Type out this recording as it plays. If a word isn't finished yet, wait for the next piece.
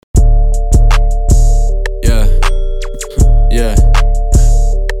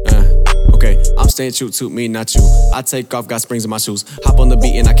staying true to me, not you. I take off, got springs in my shoes. Hop on the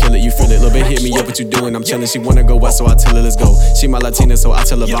beat and I kill it, you feel it. Little bit hit me up, what you doing? I'm chilling, she wanna go west, so I tell her let's go. She my Latina, so I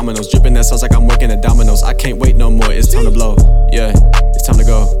tell her dominoes. Dripping that sauce like I'm working at Domino's. I can't wait no more, it's time to blow. Yeah, it's time to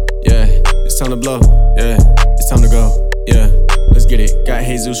go. Yeah, it's time to blow. Yeah, it's time to go. Yeah, let's get it. Got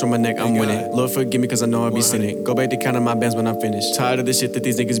Jesus from my neck, I'm winning. Lord forgive me cause I know I be sinning. Go back to counting my bands when I'm finished. Tired of the shit that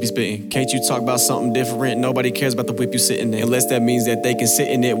these niggas be spitting. Can't you talk about something different? Nobody cares about the whip you sitting in. Unless that means that they can sit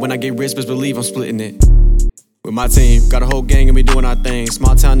in it. When I get rich, best believe I'm splitting it. With my team, got a whole gang and we doing our thing.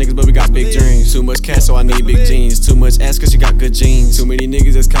 Small town niggas, but we got big dreams. Too much cash, so I need big jeans. Too much ass, cause you got good genes. Too many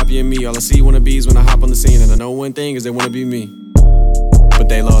niggas that's copying me. All I see wanna be is when I hop on the scene. And I know one thing is they wanna be me. But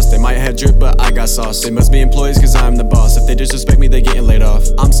they lost, they might have drip, but I got sauce. They must be employees cause I'm the boss. If they disrespect me, they getting laid off.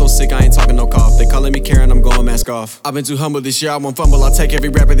 I'm so sick, I ain't talking no cough. They calling me Karen, I'm going mask off. I've been too humble this year, I won't fumble. I'll take every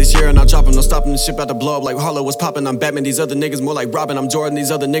rapper this year and I'll drop them. No stopping the ship out the blow up like Harlow was popping. I'm Batman, these other niggas more like Robin. I'm Jordan,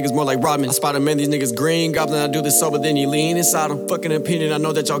 these other niggas more like Rodman. I Spider-Man, these niggas green goblin. I do this sober, then you lean inside them. Fucking opinion, I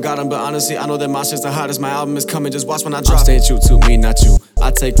know that y'all got them. But honestly, I know that my shit's the hottest. My album is coming, just watch when I drop. I'm staying true to me, not you.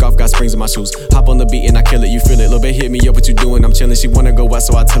 I take off, got springs in my shoes. Hop on the beat and I kill it, you feel it. Little bit hit me up, what you doing? I'm chilling, she wanna go west,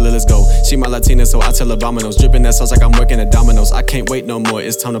 so I tell her let's go. She my Latina, so I tell her dominoes. Dripping that sauce like I'm working at Domino's. I can't wait no more,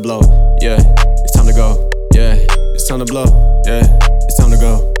 it's time to blow. Yeah, it's time to go. Yeah, it's time to blow. Yeah, it's time to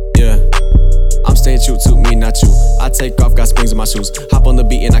go. Yeah, I'm staying true to me, not you. I take off, got springs in my shoes. Hop on the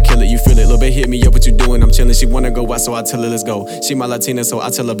beat and I kill it, you feel it. Little bit hit me up, what you doing? I'm chilling, she wanna go west, so I tell her let's go. She my Latina, so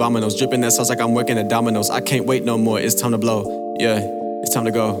I tell her dominoes. Dripping that sauce like I'm working at Domino's. I can't wait no more, it's time to blow. Yeah, it's time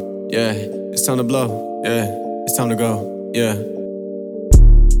to go. Yeah, it's time to blow. Yeah, it's time to go. Yeah.